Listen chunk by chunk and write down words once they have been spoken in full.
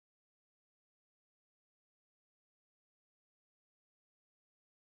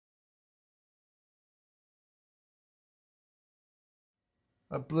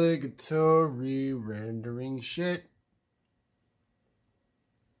Obligatory rendering shit.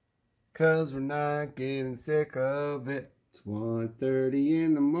 'Cause we're not getting sick of it. It's 1:30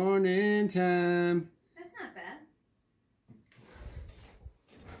 in the morning time. That's not bad.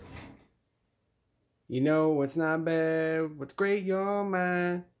 You know what's not bad? What's great? You're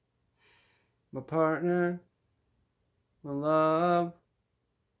mine. My partner. My love.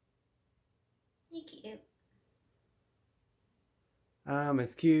 You cute. I'm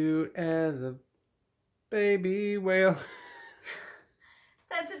as cute as a baby whale.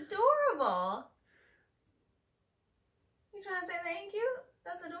 That's adorable. You trying to say thank you?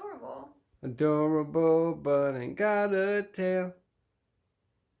 That's adorable. Adorable, but ain't got a tail.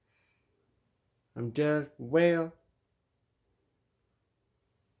 I'm just a whale.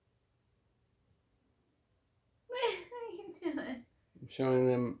 What are you doing? I'm showing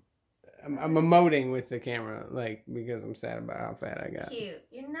them. I'm emoting with the camera, like, because I'm sad about how fat I got. Cute.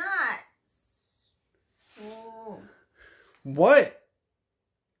 You're not. Oh. What?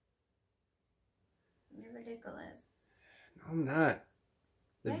 You're ridiculous. No, I'm not.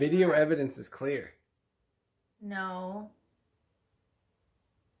 The Why video not? evidence is clear. No.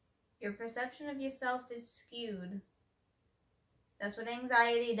 Your perception of yourself is skewed. That's what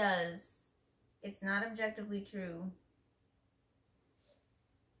anxiety does. It's not objectively true.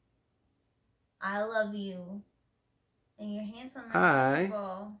 I love you. And you're handsome and I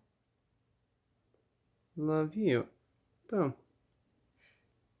beautiful. love you. Boom.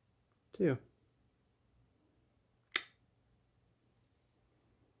 2.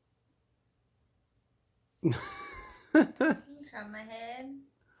 You shot my head.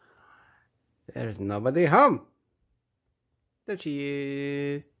 There's nobody home. There she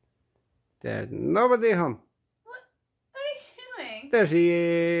is. There's nobody home. What are you doing? There she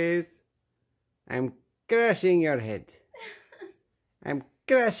is. I'm crushing your head. I'm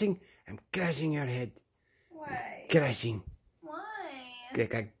crushing your head. Why? Crushing. Why?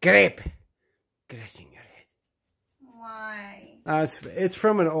 Like a grape. Crushing your head. Why? It's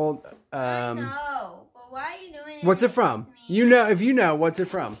from an old, I know, but why are you doing it? What's it from? to me? You know, if you know, what's it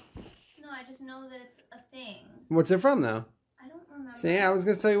from? No, I just know that it's a thing. What's it from, though? I don't remember. See, I was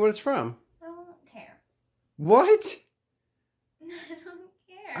going to tell you what it's from. I don't care. What? I don't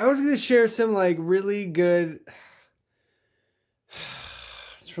care. I was going to share some, like, really good...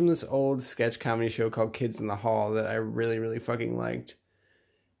 It's from this old sketch comedy show called Kids in the Hall that I really, really fucking liked.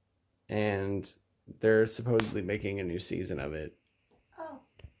 And they're supposedly making a new season of it. Oh.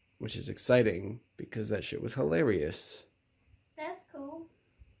 Which is exciting, because that shit was hilarious. That's cool.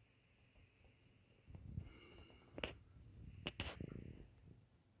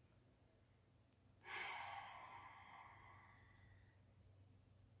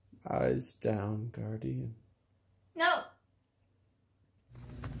 Eyes down, Guardian. No.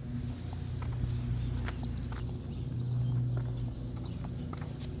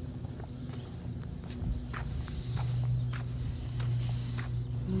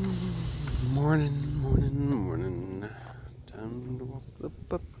 Morning. Time to walk the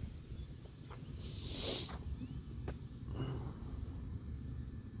pup.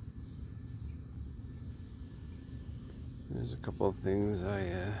 There's a couple of things I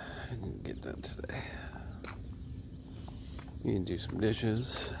didn't get done today. You can do some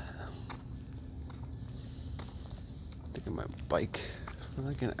dishes. Taking my bike for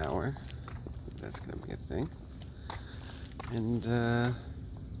like an hour. That's gonna be a thing. And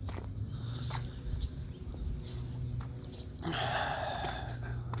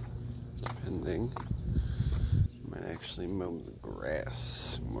depending, I might actually mow the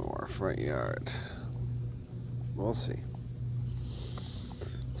grass, mow our front yard. We'll see.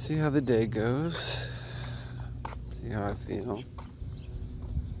 See how the day goes. See how I feel.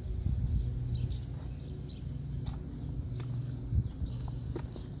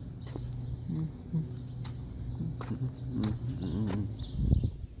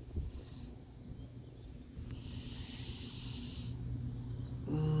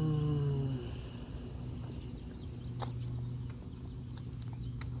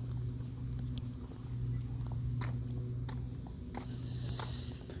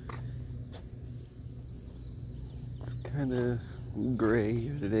 Kind of gray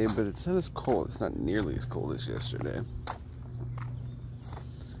here today, but it's not as cold. It's not nearly as cold as yesterday.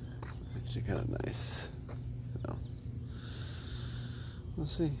 Actually kind of nice. So, we'll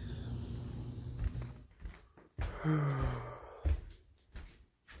see.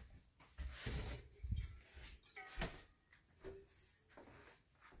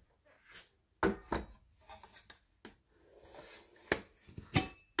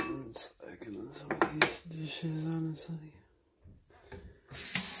 One second on some of these dishes, honestly.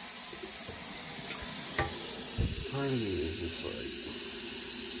 part of me is just like,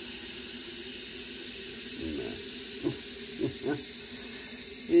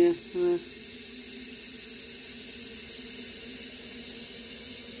 yeah.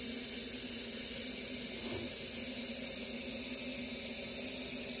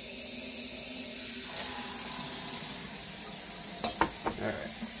 All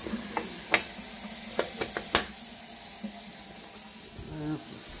right.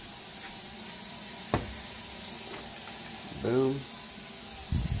 Boom.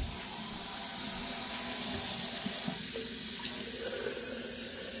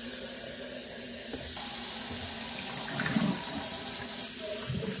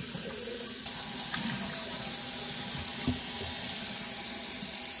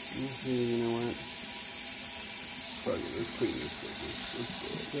 You know what? Fuck it, let's clean this.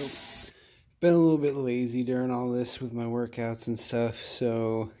 Let's go. Been a little bit lazy during all this with my workouts and stuff,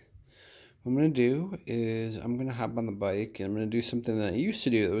 so what I'm going to do is I'm going to hop on the bike and I'm going to do something that I used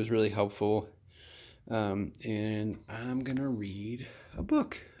to do that was really helpful, and I'm going to read a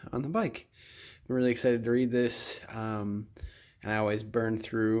book on the bike. I'm really excited to read this, and I always burn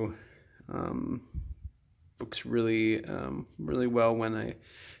through books really well when I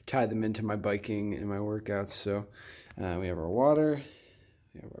tie them into my biking and my workouts. So we have our water,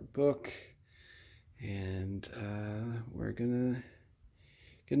 we have our book, and we're gonna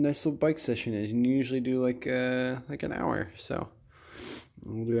get a nice little bike session in. You usually do like an hour, so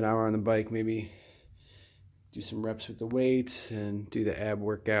we'll do an hour on the bike, maybe do some reps with the weights and do the ab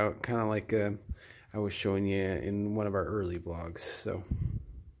workout, kind of like I was showing you in one of our early vlogs. So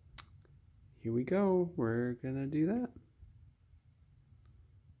here we go, we're gonna do that.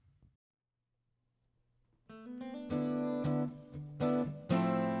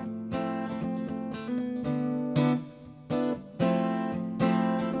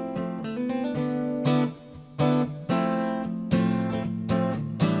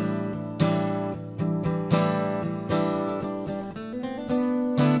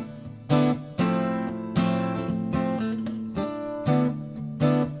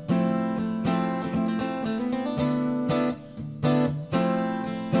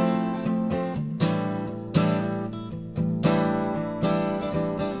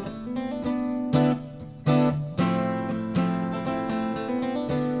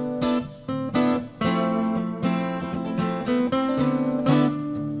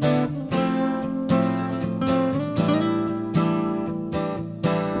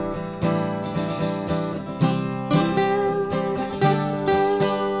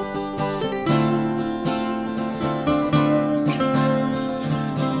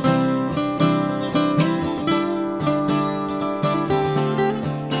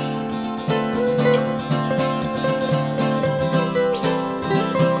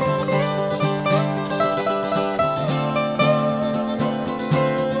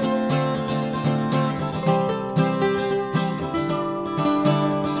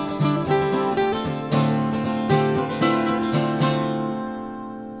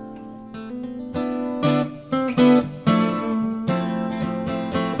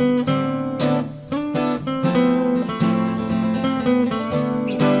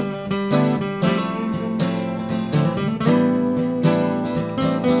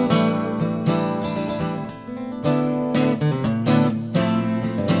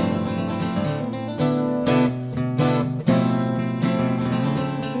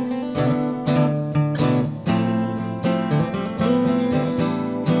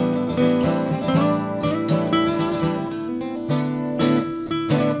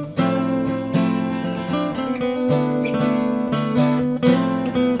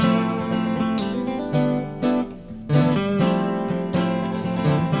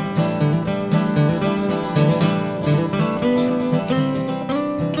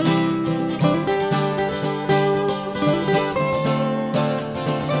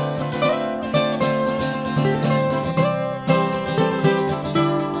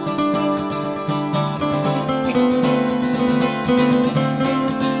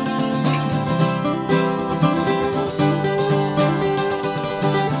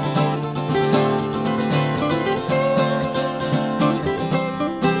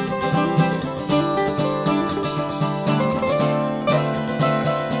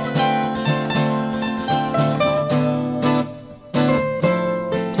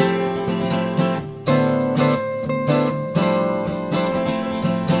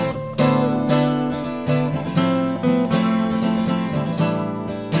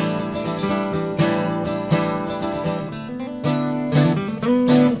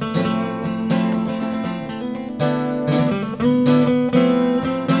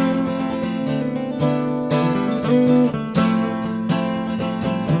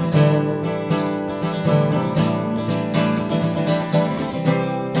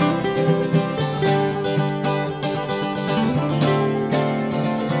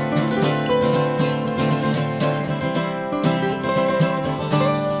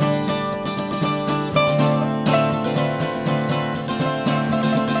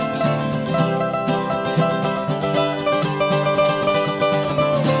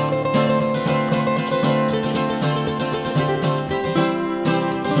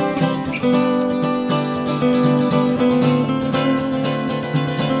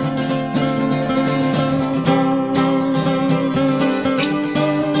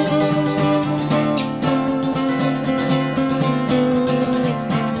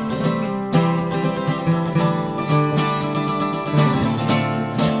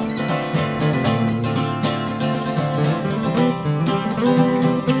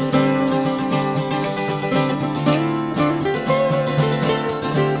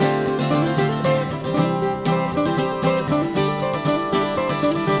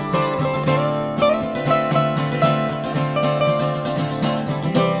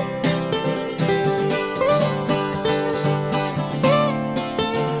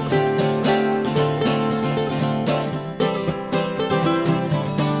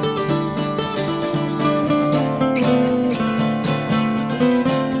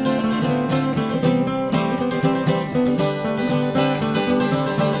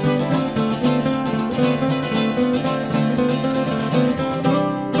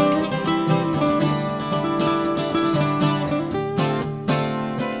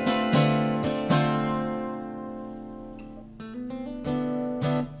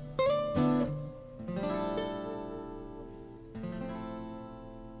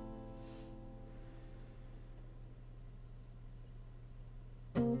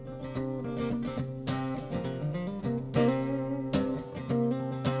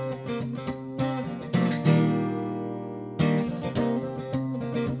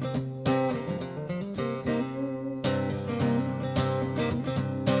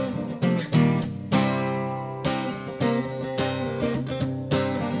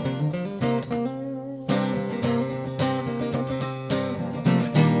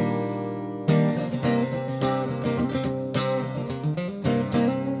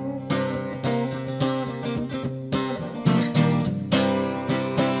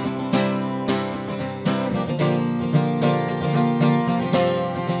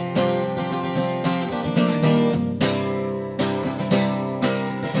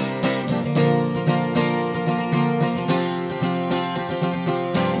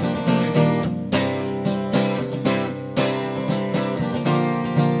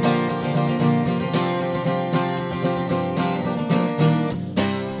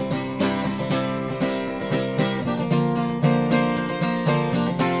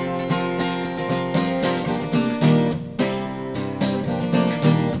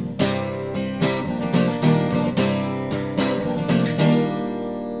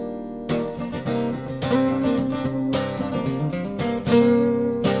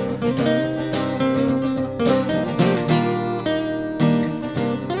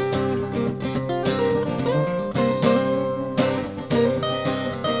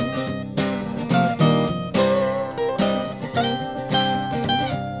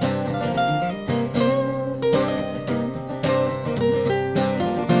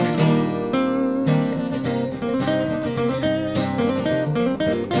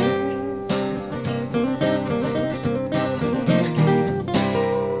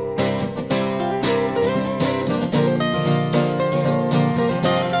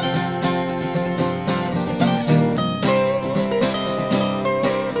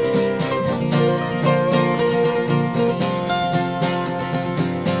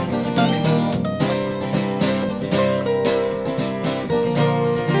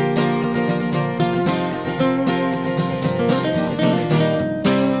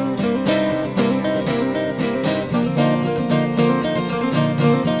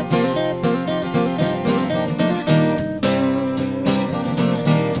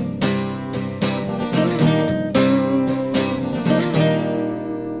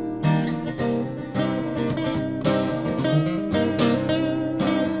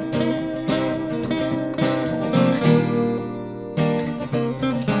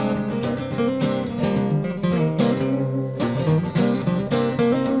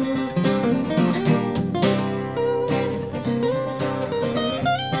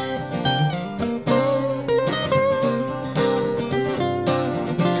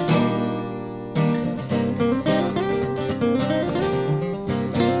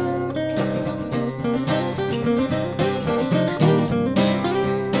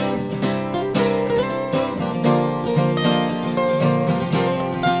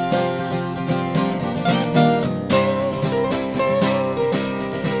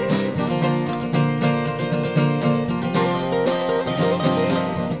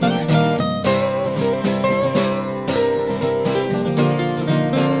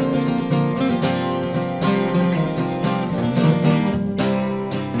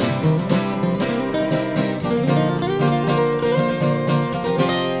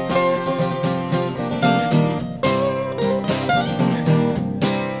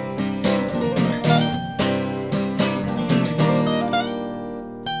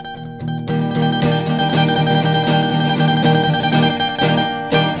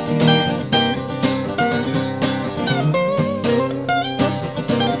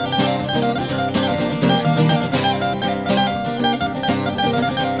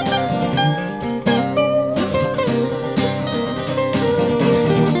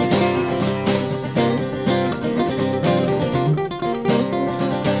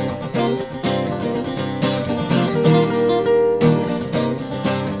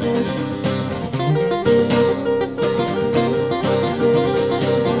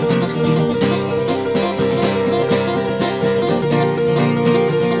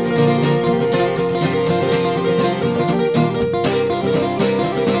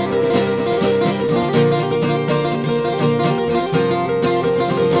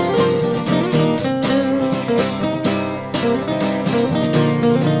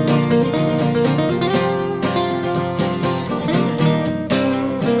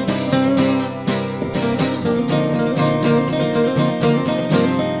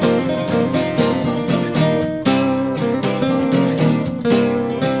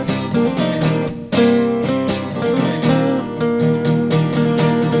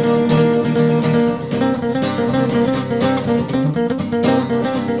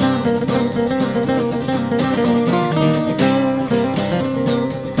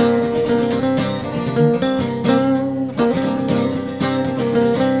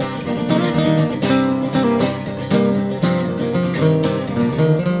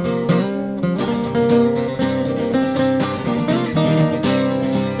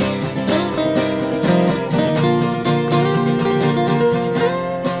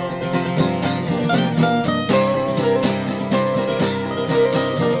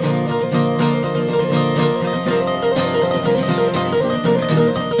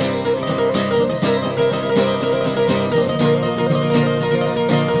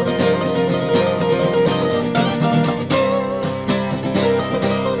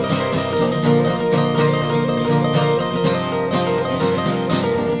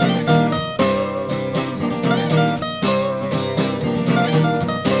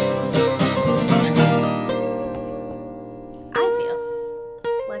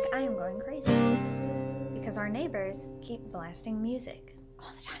 dog, I am going crazy. Because our neighbors keep blasting music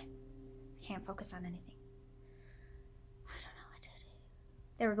all the time. Can't focus on anything. I don't know what to do.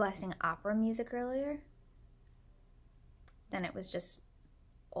 They were blasting opera music earlier. Then it was just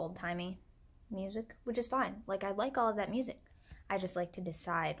old-timey music, which is fine. Like, I like all of that music. I just like to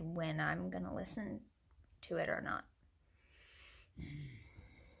decide when I'm gonna listen to it or not.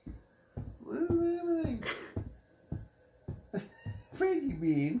 What is happening? Frankie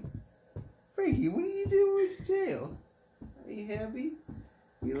Bean. Frankie, what are you doing with your tail? Are you happy?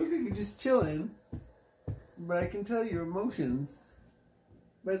 You look like you're just chilling. But I can tell your emotions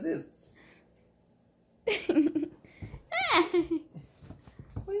by this. What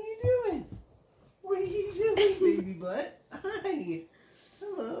are you doing? What are you doing, baby butt? Hi.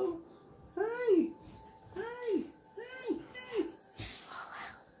 Hello. Hi. Hi. Hi. Hi.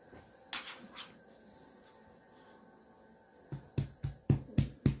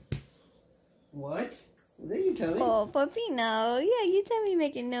 What? Was that your tummy? Oh, puppy, no. Yeah, you tell me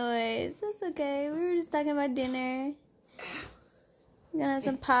making noise. That's okay. We were just talking about dinner. We're gonna have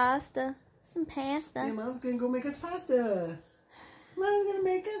some pasta. Some pasta. Yeah, Mom's gonna go make us pasta. Mom's gonna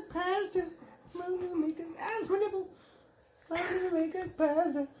make us pasta. Mom's gonna make us... Ah, it's my nipple. Mom's gonna make us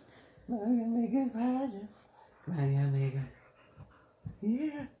pasta. Mom's gonna make us pasta. Mom's gonna make us...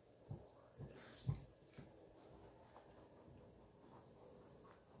 Yeah.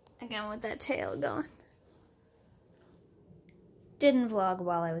 Again with that tail going. Didn't vlog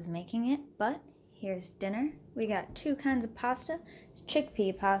while I was making it, but here's dinner. We got 2 kinds of pasta. It's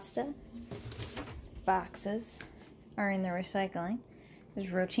chickpea pasta. Boxes are in the recycling. There's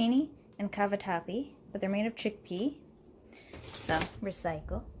rotini and cavatappi, but they're made of chickpea. So,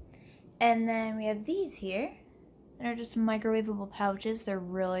 recycle. And then we have these here. They're just microwavable pouches. They're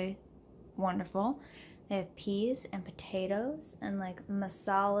really wonderful. They have peas and potatoes and like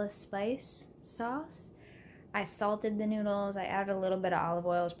masala spice sauce. I salted the noodles. I added a little bit of olive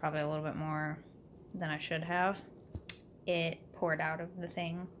oil. It's probably a little bit more than I should have. It poured out of the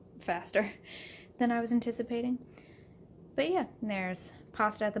thing faster than I was anticipating. But yeah, there's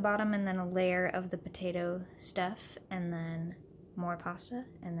pasta at the bottom and then a layer of the potato stuff and then more pasta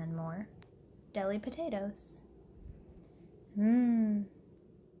and then more deli potatoes. Mmm.